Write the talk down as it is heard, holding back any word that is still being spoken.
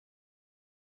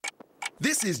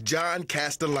This is John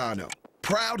Castellano,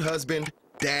 proud husband,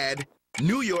 dad,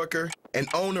 New Yorker, and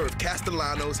owner of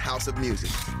Castellano's House of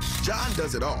Music. John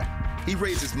does it all. He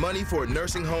raises money for a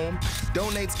nursing home,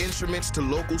 donates instruments to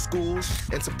local schools,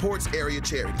 and supports area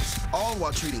charities, all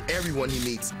while treating everyone he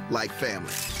meets like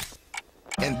family.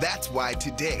 And that's why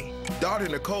today, daughter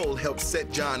Nicole helped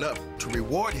set John up to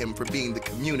reward him for being the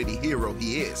community hero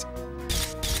he is.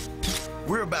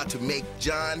 We're about to make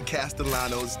John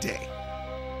Castellano's day.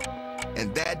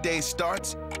 And that day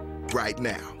starts right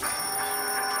now.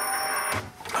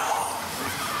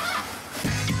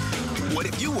 What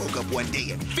if you woke up one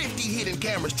day and 50 hidden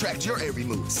cameras tracked your every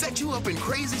move, set you up in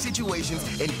crazy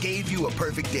situations, and gave you a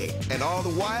perfect day? And all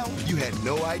the while, you had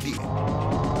no idea.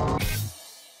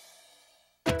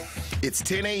 It's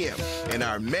 10 a.m., and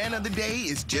our man of the day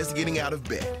is just getting out of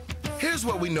bed. Here's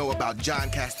what we know about John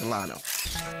Castellano.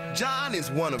 John is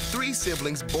one of 3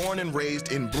 siblings born and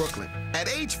raised in Brooklyn. At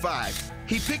age 5,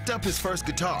 he picked up his first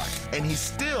guitar, and he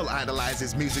still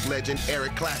idolizes music legend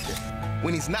Eric Clapton.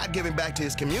 When he's not giving back to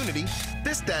his community,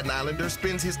 this Staten Islander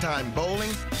spends his time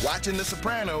bowling, watching The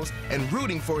Sopranos, and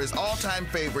rooting for his all-time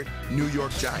favorite New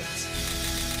York Giants.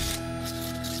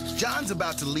 John's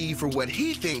about to leave for what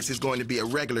he thinks is going to be a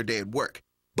regular day at work,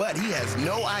 but he has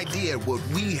no idea what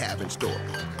we have in store.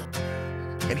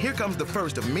 And here comes the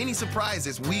first of many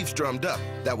surprises we've strummed up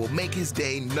that will make his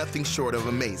day nothing short of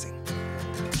amazing.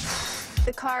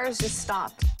 The car has just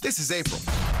stopped. This is April.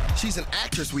 She's an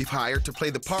actress we've hired to play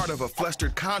the part of a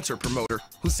flustered concert promoter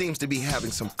who seems to be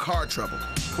having some car trouble.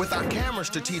 With our camera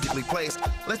strategically placed,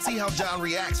 let's see how John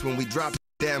reacts when we drop the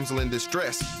damsel in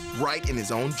distress right in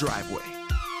his own driveway.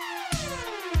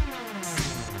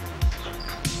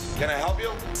 Can I help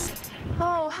you?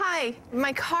 Oh, hi.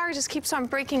 My car just keeps on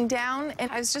breaking down,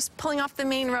 and I was just pulling off the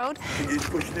main road. Can you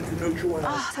just push it into neutral?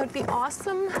 Oh, that would be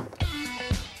awesome.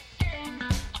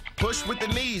 Push with the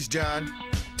knees, John.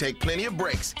 Take plenty of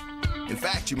breaks. In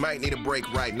fact, you might need a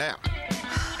break right now.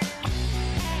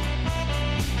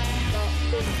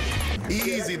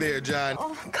 Easy there, John.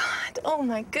 Oh, God. Oh,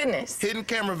 my goodness. Hidden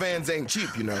camera vans ain't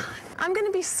cheap, you know. I'm going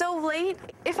to be so late.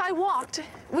 If I walked,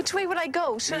 which way would I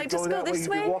go? Should I just go this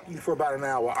way? You'll be walking for about an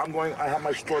hour. I have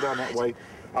my store down that way.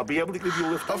 I'll be able to give you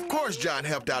a lift. Of course John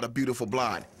helped out a beautiful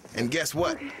blonde. And guess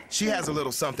what? She has a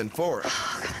little something for her.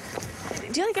 Oh, God.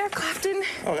 Do you like Eric Clapton?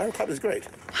 Oh, Eric Clapton's great.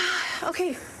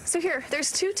 Okay, so here,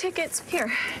 there's 2 tickets.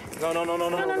 Here.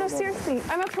 No, seriously.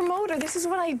 I'm a promoter. This is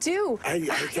what I do.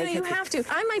 You have to.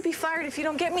 I might be fired if you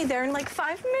don't get me there in like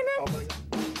 5 minutes.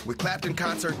 With Clapton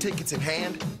concert tickets in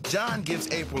hand, John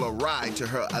gives April a ride to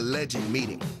her alleged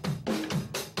meeting.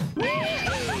 Thank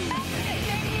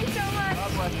you so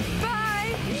much.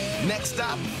 Bye. Next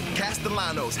stop,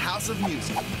 Castellano's House of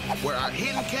Music, where our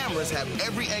hidden cameras have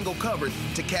every angle covered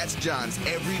to catch John's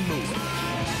every move.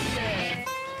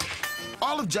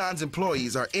 All of John's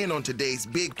employees are in on today's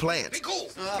big plans. Be cool.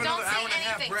 Don't say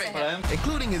anything to him.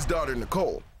 Including his daughter,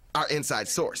 Nicole, our inside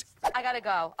source. I gotta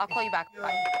go. I'll call you back.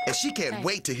 Bye. And she can't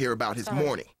wait to hear about his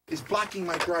morning. It's blocking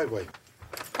my driveway.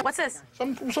 What's this?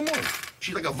 Some woman.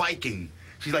 She's like a Viking.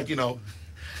 She's like, you know,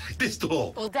 this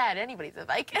tall. Well, Dad, anybody's a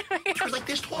Viking. She was like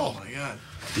this tall. Oh, my God.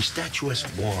 The statuesque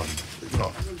one. You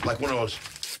know, like one of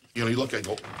those, you know, you look at it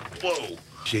and go, whoa.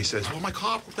 She says, well, my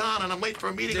car broke down and I'm late for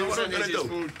a meeting. What am I going to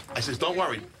do? I says, don't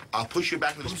worry. I'll push you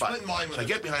back to the spot. So I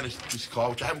get behind this car,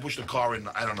 which I haven't pushed a car in,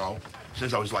 I don't know,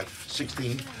 since I was like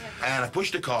 16. And I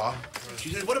pushed the car.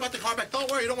 She says, what about the car back? Don't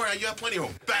worry, you have plenty of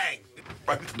room. Bang!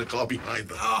 Right into the car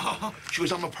behind her. Oh. She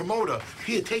goes, I'm a promoter.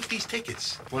 Here, take these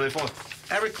tickets. What are they for?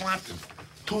 Eric Clapton,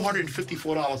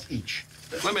 $254 each.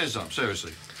 Let me ask something,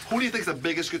 seriously. Who do you think is the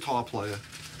biggest guitar player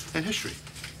in history?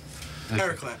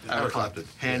 Eric Clapton. Eric Clapton,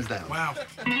 hands down. Wow.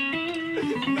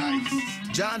 Nice.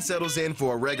 John settles in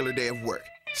for a regular day of work,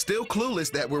 still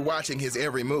clueless that we're watching his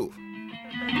every move.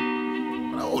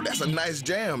 Oh, that's a nice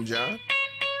jam, John.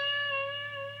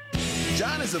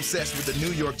 John is obsessed with the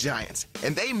New York Giants,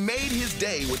 and they made his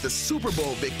day with the Super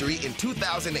Bowl victory in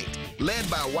 2008, led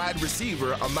by wide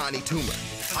receiver Amani Toomer.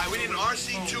 Hi, we need an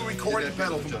RC2 recording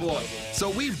pedal from Boyd. So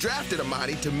we've drafted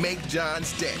Amani to make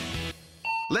John's day.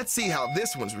 Let's see how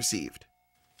this one's received.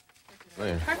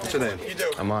 Hey, what's your name? You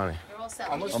do. Amani.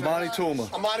 Amani Toomer.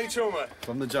 Amani Toomer.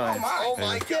 From the Giants. Oh,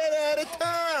 my God. Get out of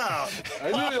town.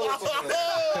 I knew you were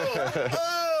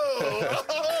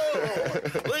Oh,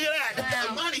 look at that.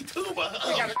 Amani Toomer.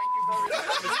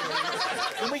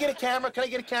 Can we get a camera? Can I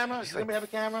get a camera? Does anybody have a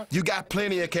camera? You got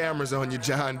plenty of cameras on you,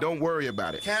 John. Don't worry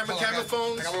about it. Camera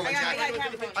phones?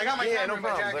 I got my Yeah, no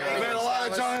problem. Man, a lot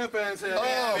of Giant fans here.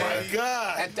 Oh, my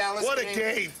God. At Dallas What game. a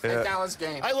game. At Dallas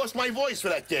game. I lost my voice for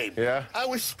that game. Yeah? I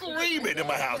was screaming in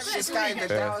my house. This guy in the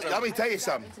Dallas. Let me tell you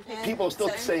something. People are still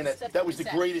saying that was the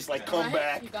greatest, like,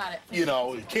 comeback. You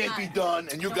know, it can't be done,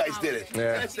 and you guys did it.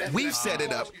 Yeah. We've set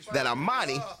it up that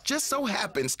Amani just so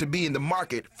happens to be in the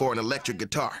market for an electric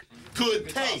guitar. Good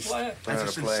taste. That's a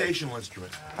sensational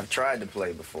instrument. I've tried to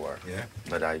play before. Yeah?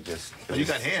 But I just... You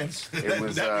got hands. It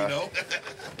was, that we know.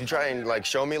 You try and, like,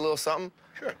 show me a little something?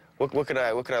 Sure. What could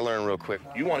I learn real quick?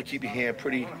 You want to keep your hand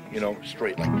pretty, you know,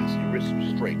 straight like this. Your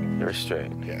wrist straight. You're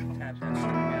straight. Yeah.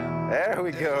 There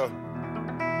we go.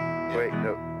 Wait,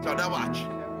 no. So now watch.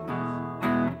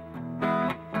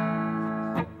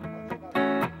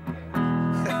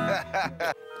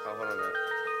 Hold on a minute.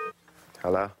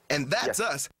 Hello? And that's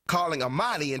us calling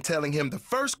Amani and telling him the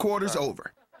first quarter's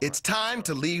over. It's time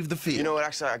to leave the field. You know what?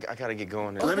 Actually, I gotta get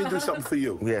going. Let me do something for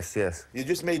you. Yes, yes. You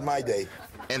just made my day.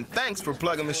 And thanks for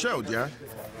plugging the show, John.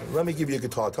 Let me give you a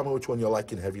guitar. Tell me which one you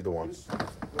like and heavy the one.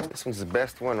 This one's the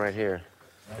best one right here.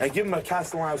 And give him a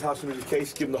Castellano's House of Music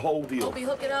case. Give him the whole deal. Hope you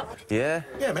hook it up. Yeah?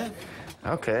 Yeah, man.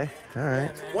 Okay, all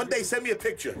right. One day, send me a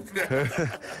picture.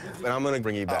 But I'm gonna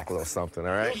bring you back a little something,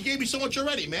 all right? You gave me so much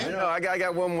already, man. No, I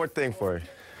got one more thing for you.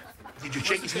 Did you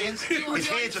shake his hands? His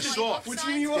hands are soft.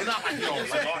 They're not like,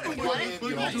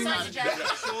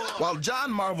 While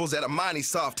John marvels at Amani's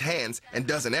soft hands, and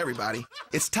doesn't everybody,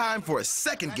 it's time for a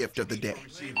second gift of the day.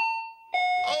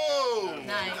 Oh!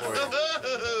 Nice.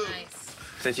 Nice.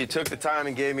 Since you took the time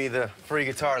and gave me the free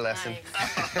guitar lesson.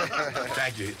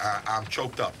 Thank you. I'm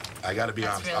choked up. I gotta be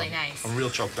honest. That's really nice. I'm real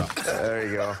choked up. There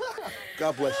you go.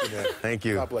 God bless you, man. Thank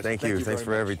you. God bless Thank you. you. Thank you Thanks for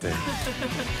very everything.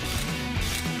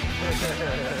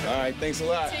 All right, thanks a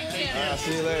lot. I'll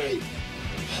see you later.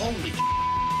 Holy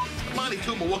Monty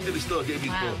Tuma walked in the store, gave me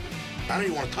the book. I don't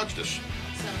even want to touch this.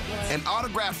 And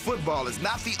autographed football is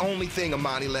not the only thing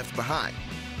Amani left behind.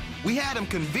 We had him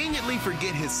conveniently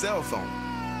forget his cell phone.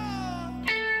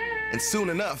 And soon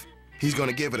enough, he's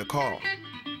gonna give it a call.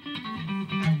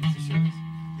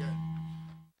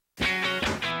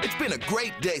 It's been a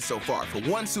great day so far for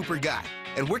one super guy,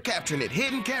 and we're capturing it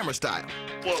hidden camera style.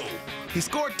 Whoa. He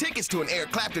scored tickets to an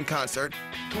Eric Clapton concert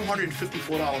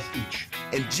 $254 each.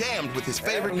 and jammed with his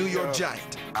favorite New York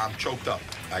Giant. I'm choked up.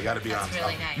 I gotta be honest.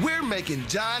 Really nice. We're making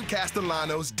John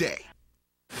Castellano's day.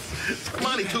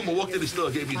 Monty Tuma walked in the store,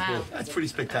 gave me the book. That's pretty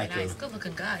spectacular. Nice.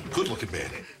 Good-looking guy. Good-looking man.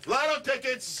 Lotto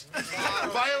tickets.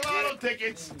 Buy a lotto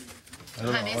tickets.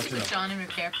 Hi, may I speak with John in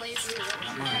repair, please?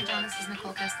 Hi, John, this is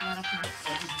Nicole Castellano.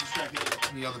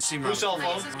 Whose cell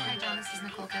phone? Hi, John, this is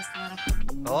Nicole Castellano.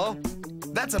 Hello?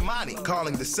 That's Amani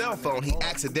calling the cell phone he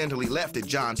accidentally left at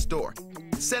John's store,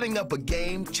 setting up a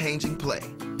game-changing play.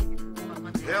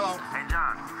 Hello. Hey,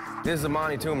 John. This is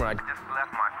Amani Toomer. I Just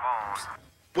left my phone.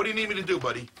 What do you need me to do,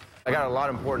 buddy? got a lot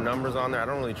of important numbers on there. I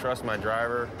don't really trust my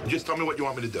driver. Just tell me what you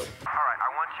want me to do. All right,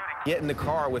 I want you to Get in the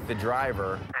car with the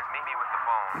driver. meet me with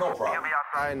the phone. No problem. He'll be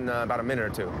outside. In about a minute or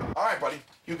two. All right, buddy.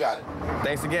 You got it.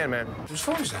 Thanks again, man. Whose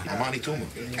phone is that? Monty Tuma.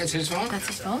 That's his phone? That's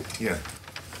his phone? Yeah.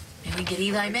 Maybe get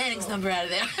Eli Manning's number out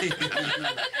of there.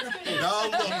 No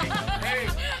looking.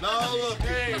 No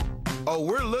looking. Oh,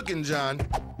 we're looking, John.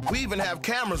 We even have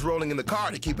cameras rolling in the car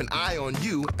to keep an eye on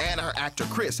you and our actor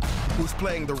Chris, who's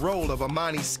playing the role of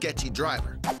Amani's sketchy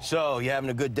driver. So, you having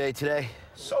a good day today?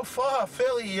 So far,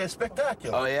 fairly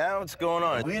spectacular. Oh, yeah? What's going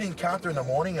on? We had an encounter in the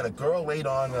morning, and a girl laid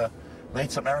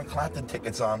some Eric Clapton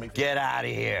tickets on me. Get out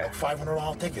of here.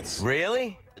 $500 tickets.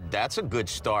 Really? That's a good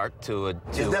start to a...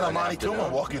 And then Amani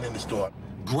Tuma walking in the store.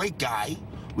 Great guy.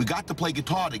 We got to play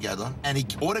guitar together, and he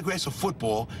autographs a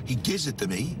football. He gives it to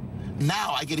me.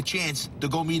 Now I get a chance to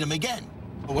go meet him again.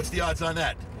 What's the odds on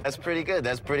that? That's pretty good.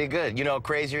 That's pretty good. You know,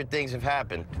 crazier things have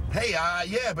happened. Hey,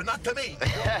 yeah, but not to me.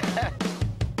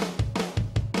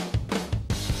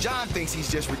 John thinks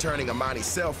he's just returning Amani's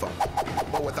cell phone.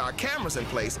 But with our cameras in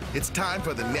place, it's time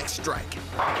for the next strike.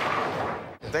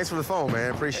 Thanks for the phone,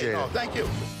 man. Appreciate Oh, it. thank you.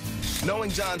 Knowing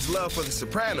John's love for The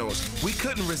Sopranos, we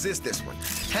couldn't resist this one.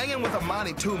 Hanging with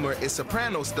Amani Toomer is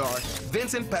Soprano star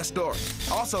Vincent Pastore,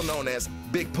 also known as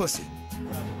Big Pussy.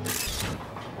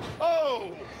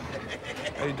 Oh!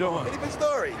 How you doing? Pretty good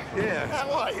story. Yeah.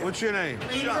 How are you? What's your name?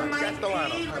 John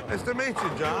Castellano. Nice to meet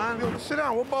you, John. Sit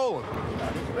down, we're bowling.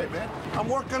 Great, man. I'm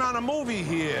working on a movie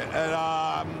here, and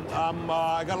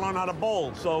I gotta learn how to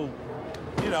bowl, so,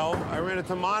 you know, I ran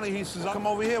into Monty, he says, come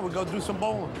over here, we'll go do some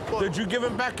bowling. Did you give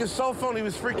him back his cell phone? He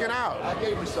was freaking out. I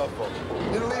gave him a cell phone.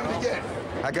 Didn't leave it again.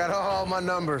 I got all my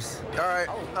numbers. All right,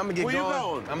 I'm gonna get going. Where you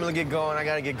going? I'm gonna get going. I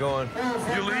gotta get going.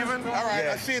 You leaving? All right,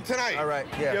 Yeah. I'll see you tonight. All right,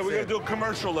 yeah. Yeah, we're gonna do a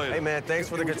commercial later. Hey, man, thanks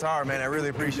for the guitar, man. I really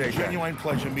appreciate that. Genuine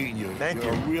pleasure meeting you. Thank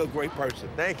You're you. a real great person.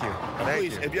 Thank you. And Thank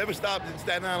please, you. if you ever stop in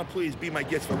Staten Island, please be my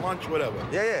guest for lunch, whatever.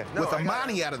 Yeah, yeah. No, With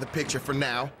Amani out of the picture for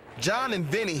now, John and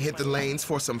Vinny hit the lanes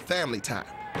for some family time.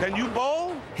 Can you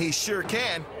bowl? He sure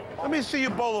can. Let me see you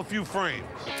bowl a few frames.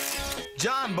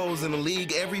 John bowls in the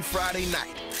league every Friday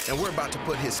night, and we're about to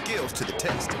put his skills to the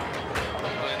test.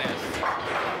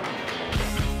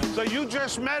 So you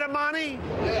just met Amani?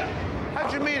 Yeah.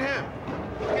 How'd you meet him?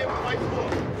 Gave him my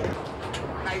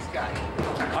book. Nice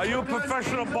guy. Are you a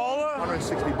professional bowler?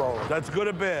 160 bowler. That's good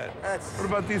or bad? What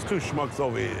about these two schmucks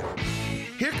over here?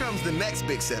 Here comes the next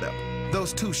big setup.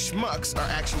 Those two schmucks are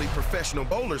actually professional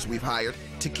bowlers we've hired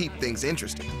to keep things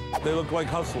interesting. They look like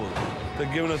hustlers.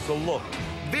 They're giving us a look.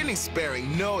 Vinny's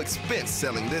sparing no expense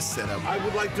selling this setup. I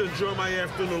would like to enjoy my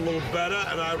afternoon a little better,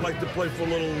 and I'd like to play for a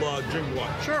little drink one.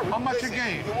 Sure. How much Listen, a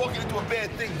game? You're walking into a bad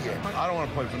thing here. I don't want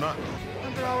to play for nothing.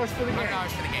 $100 for the game. $100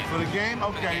 for the game. For the game?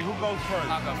 Okay, who goes first?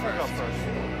 I'll go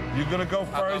first. You're gonna go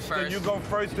I'll go first, then first. you go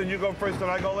first, then you go first, then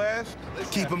I go last?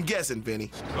 Keep them guessing,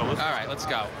 Vinny. All All right, let's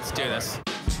go. Let's do this.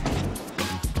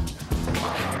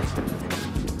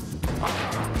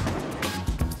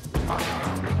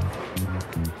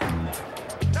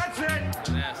 That's it!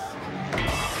 Yes.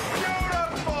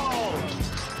 Beautiful!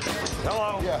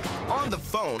 Hello? Yeah. On the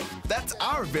phone, that's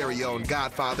our very own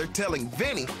Godfather telling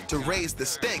Vinny to raise the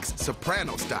stakes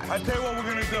soprano I style. tell you what we're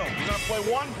gonna do. We're gonna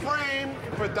play one frame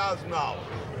for $1,000.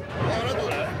 Yeah, don't do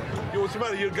that. What's the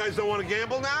matter? You guys don't want to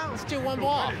gamble now? Let's do one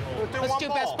ball. Let's do Let's one do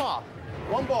ball. best ball.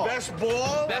 One ball. Best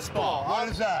ball? Best ball. What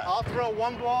is that? I'll throw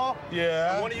one ball.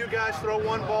 Yeah. And one of you guys throw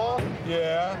one ball.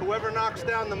 Yeah. Whoever knocks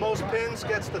down the most pins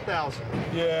gets the 1,000.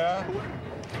 Yeah.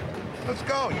 Let's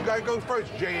go. You guys go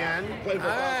first, JN. Play for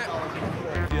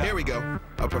Yeah. Here we go.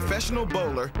 A professional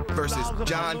bowler versus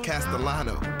John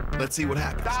Castellano. Let's see what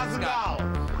happens.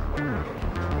 $1,000.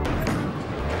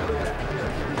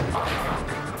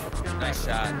 Nice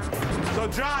shot. So,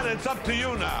 John, it's up to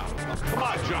you now. Come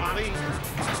on, Johnny.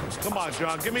 Come on,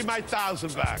 John. Give me my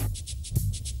 1,000 back.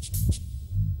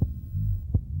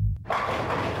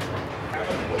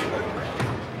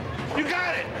 You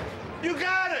got it. You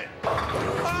got it.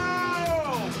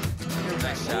 Oh!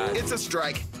 Nice shot. It's a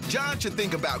strike. John should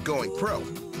think about going pro.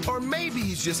 Or maybe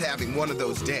he's just having one of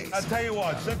those days. I'll tell you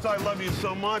what, since I love you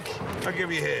so much, I'll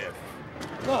give you half.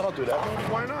 No, don't do that.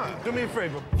 Why not? Do me a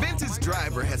favor. Vince's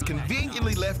driver has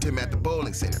conveniently left him at the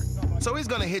bowling center. So he's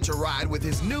gonna hitch a ride with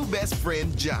his new best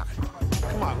friend, John.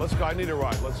 Come on, let's go. I need a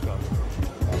ride. Let's go.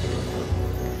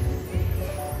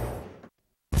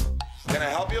 Can I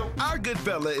help you? Our good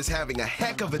fella is having a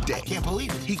heck of a day. Can't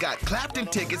believe it. He got Clapton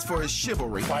tickets for his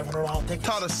chivalry, $500 tickets.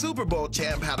 taught a Super Bowl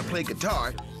champ how to play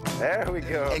guitar, There we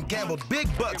go. and gambled big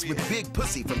bucks with Big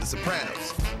Pussy from The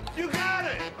Sopranos. You got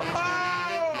it.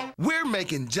 Oh! We're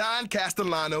making John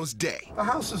Castellano's day. The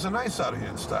houses are nice out here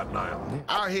in Staten Island.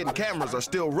 Our hidden cameras are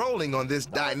still rolling on this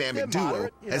dynamic duo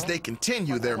as they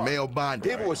continue their male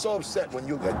bonding. People were so upset when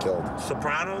you got killed.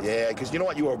 Sopranos? Yeah, because you know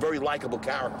what? You were a very likable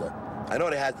character. I know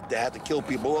they had to kill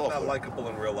people off. Not likable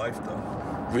in real life,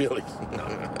 though. Really?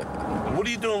 What are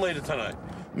you doing later tonight?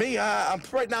 Me, I'm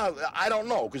right now. I don't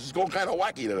know because it's going kind of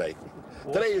wacky today.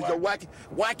 Today is the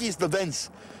wackiest events.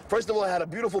 First of all, I had a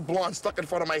beautiful blonde stuck in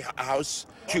front of my house.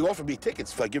 She offered me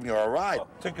tickets for giving her a ride.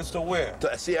 Tickets to where?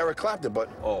 To see Eric Clapton, but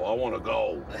Oh, I want to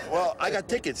go. well, I got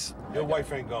tickets. Your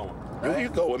wife ain't going. You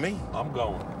go with me. I'm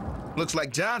going. Looks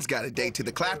like John's got a date to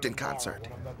the Clapton concert.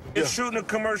 You're shooting a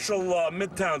commercial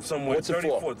Midtown somewhere. What's it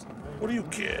for? 34th. What do you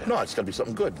care? No, it's gonna be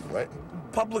something good, right?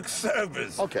 Public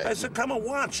service. Okay. I said, come and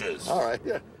watch us. All right,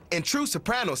 yeah. In true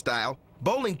Soprano style,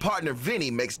 bowling partner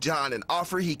Vinny makes John an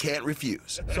offer he can't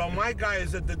refuse. So my guy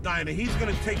is at the diner. He's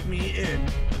gonna take me in,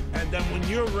 and then when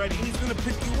you're ready, he's gonna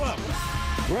pick you up.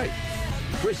 Right.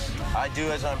 Chris, I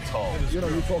do as I'm told. you know,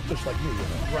 you talk just like me, you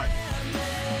know. Right.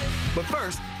 But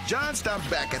first, John stops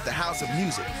back at the House of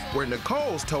Music, where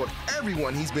Nicole's told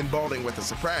everyone he's been bowling with a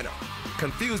soprano.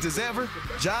 Confused as ever,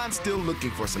 John's still looking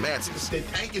for some answers. They're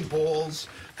tanking balls.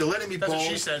 They're letting me bowl. what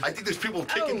she said. I think there's people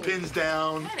kicking pins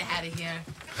down. Get out of here.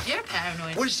 You're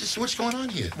paranoid. What is this? What's going on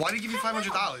here? Why did he give you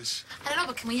 $500? I don't know,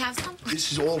 but can we have some?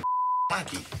 This is all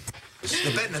wacky.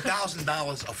 They're betting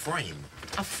 $1,000 a frame.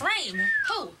 A frame?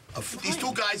 Who? These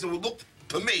two guys that would look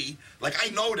to me like I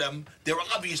know them, they're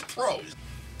obvious pros.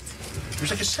 It was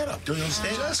like a setup. Do you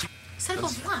understand? Setup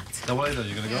of what? Now, what are you doing?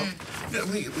 You gonna go?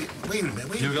 No, wait a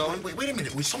minute. You going? Wait a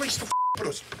minute. Was somebody still put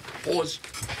us? Pause.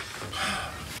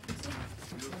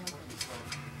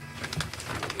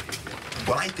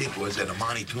 What I think was that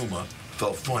Amani Tuma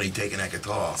felt funny taking that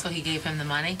guitar. So he gave him the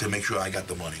money? To make sure I got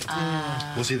the money.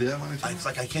 Was he there when It's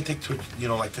like I can't take too, you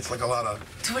know, like it's like a lot of.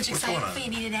 Too much excitement for you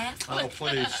need an ass? Oh,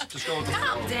 please. Just go with the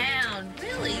Calm down,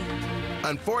 really.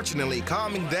 Unfortunately,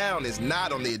 calming down is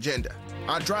not on the agenda.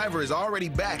 Our driver is already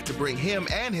back to bring him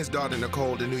and his daughter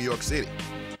Nicole to New York City.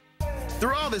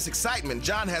 Through all this excitement,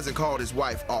 John hasn't called his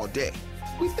wife all day.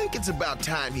 We think it's about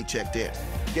time he checked in.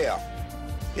 Yeah,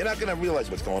 you're not gonna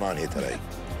realize what's going on here today.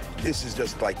 This is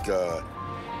just like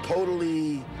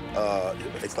totally,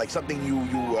 it's like something you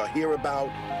hear about.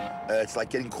 It's like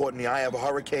getting caught in the eye of a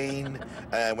hurricane.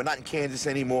 We're not in Kansas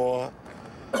anymore.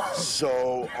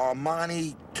 So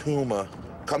Armani Toomer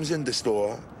comes in the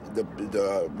store,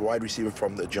 the wide receiver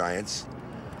from the Giants,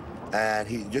 and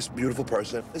he's just a beautiful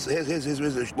person.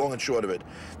 Here's long and short of it.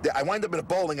 I wind up in a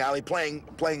bowling alley playing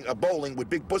a bowling with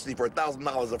Big Pussy for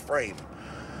 $1,000 a frame.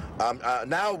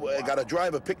 Now I got a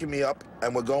driver picking me up,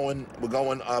 and we're going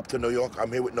up to New York.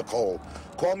 I'm here with Nicole.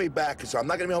 Call me back, because I'm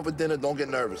not gonna be home for dinner. Don't get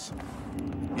nervous.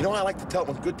 You know, I like to tell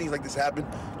when good things like this happen.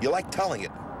 You like telling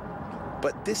it.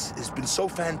 But this has been so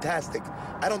fantastic.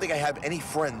 I don't think I have any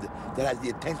friend that has the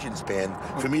attention span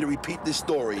for me to repeat this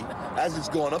story as it's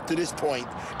gone up to this point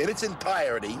in its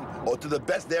entirety, or to the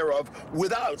best thereof,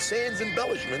 without sans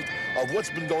embellishment of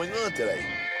what's been going on today.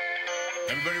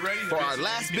 Everybody ready? For our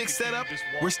last big setup,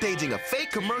 we're staging a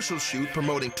fake commercial shoot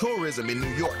promoting tourism in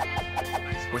New York.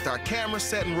 With our camera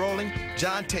set and rolling,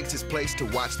 John takes his place to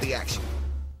watch the action.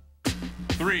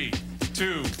 3,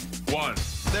 2, 1.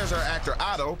 There's our actor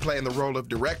Otto playing the role of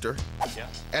director,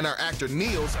 and our actor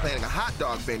Niels playing a hot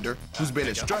dog vendor who's been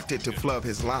instructed to flub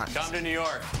his lines. Come to New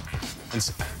York.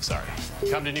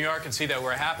 Come to New York and see that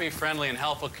we're a happy, friendly, and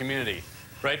helpful community.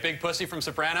 Right, Big Pussy from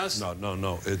Sopranos?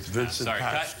 No. It's Vincent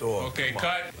Pastor. Okay,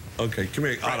 cut. Okay, come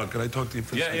here. Otto, can I talk to you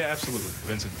for a second? Yeah, absolutely,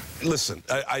 Vincent. Listen,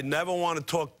 I never want to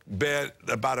talk bad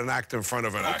about an actor in front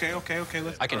of an actor. Okay.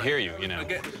 I can hear you, you know.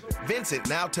 Vincent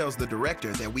now tells the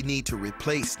director that we need to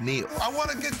replace Niels. I want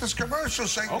to get this commercial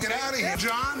so I can get out of here.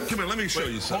 John, come here, let me show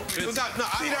you something. See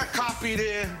that copy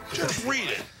there? Just read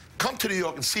it. Come to New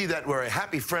York and see that we're a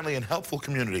happy, friendly, and helpful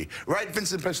community. Right,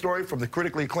 Vincent Pastore from the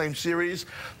critically acclaimed series,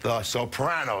 The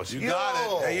Sopranos. You got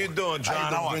it. How you doing,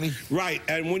 John? How you doing, right,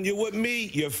 and when you're with me,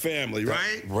 you're family,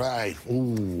 right? Right.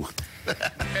 Ooh.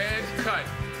 And cut.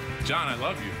 John, I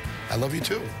love you. I love you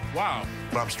too. Wow.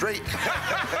 But I'm straight.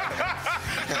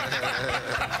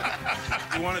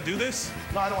 You want to do this?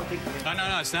 No, I don't want to take it.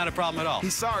 No, it's not a problem at all.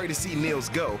 He's sorry to see Niels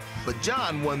go, but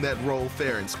John won that role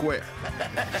fair and square.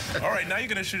 All right, now you're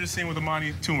going to shoot a scene with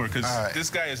Armani Toomer, because this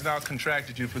guy has now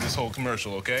contracted you for this whole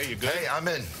commercial, okay? You good? Hey, I'm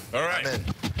in. All right. I'm in.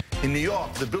 In New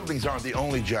York, the buildings aren't the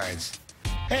only Giants.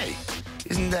 Hey,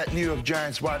 isn't that New York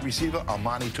Giants wide receiver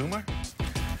Armani Toomer?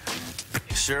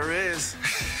 Sure is.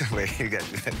 Wait, you got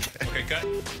Okay, cut.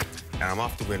 And I'm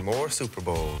off to win more Super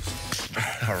Bowls.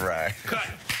 All right. Cut.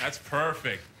 That's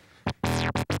perfect.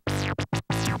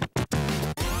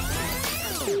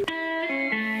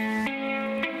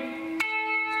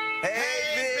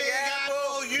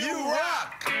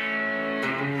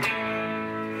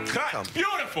 Cut.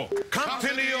 Beautiful. Come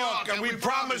to New York, and we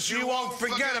promise you won't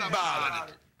forget about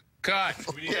it. Cut.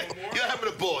 Yeah, you're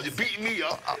having the ball. You're beating me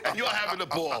up, and you're having the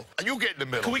ball, and you get in the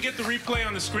middle. Can we get the replay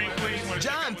on the screen, please?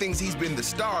 John thinks he's been the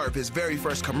star of his very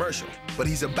first commercial, but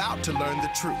he's about to learn the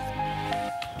truth.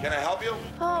 Can I help you?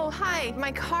 Oh, hi.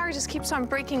 My car just keeps on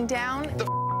breaking down.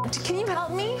 Can you help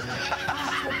me?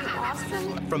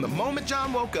 Awesome. From the moment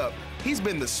John woke up, he's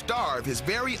been the star of his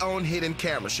very own hidden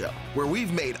camera show, where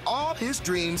we've made all his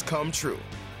dreams come true.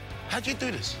 How'd you do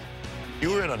this?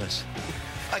 You were in on this.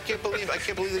 I can't believe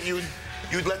that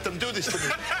you'd let them do this to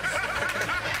me.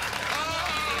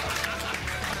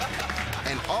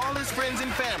 And all his friends and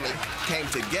family came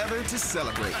together to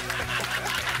celebrate.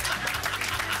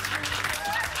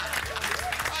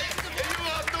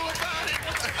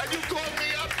 And you called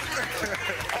me up.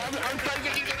 I'm trying to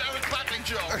get you to have a clapping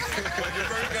show. You're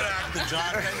a very good actor,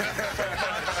 John.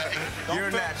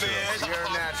 You're natural.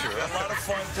 You're natural. A lot of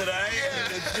fun today.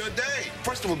 Yeah. It's your day.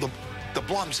 First of all, the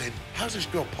blonde said, how's this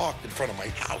girl parked in front of my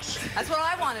house? That's what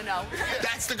I want to know.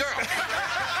 That's the girl.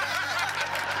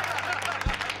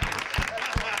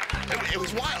 It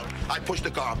was wild. I pushed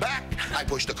the car back. I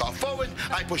pushed the car forward.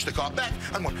 I pushed the car back.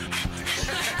 I'm going.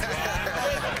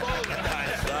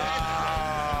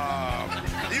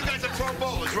 You guys are pro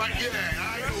bowlers, right? Yeah.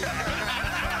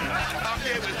 I'm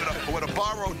here with a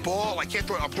borrowed ball. I can't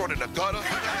throw it. I'm throwing it in the gutter.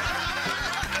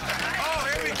 Oh,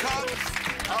 here he comes.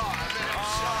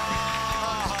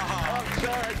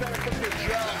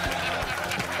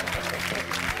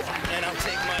 And I'll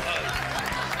take my hug.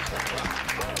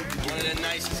 One of the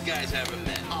nicest guys I ever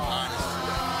met.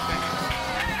 Honestly.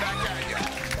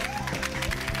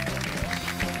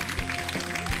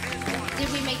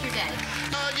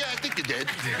 did.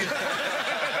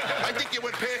 I think you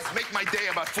went past make my day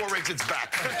about 4 exits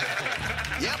back.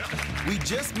 Yep, we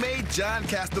just made John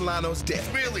Castellano's day.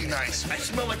 Really nice. I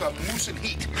smell like a moose in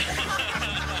heat.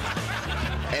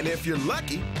 And if you're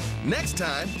lucky, next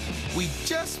time, we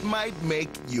just might make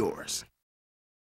yours.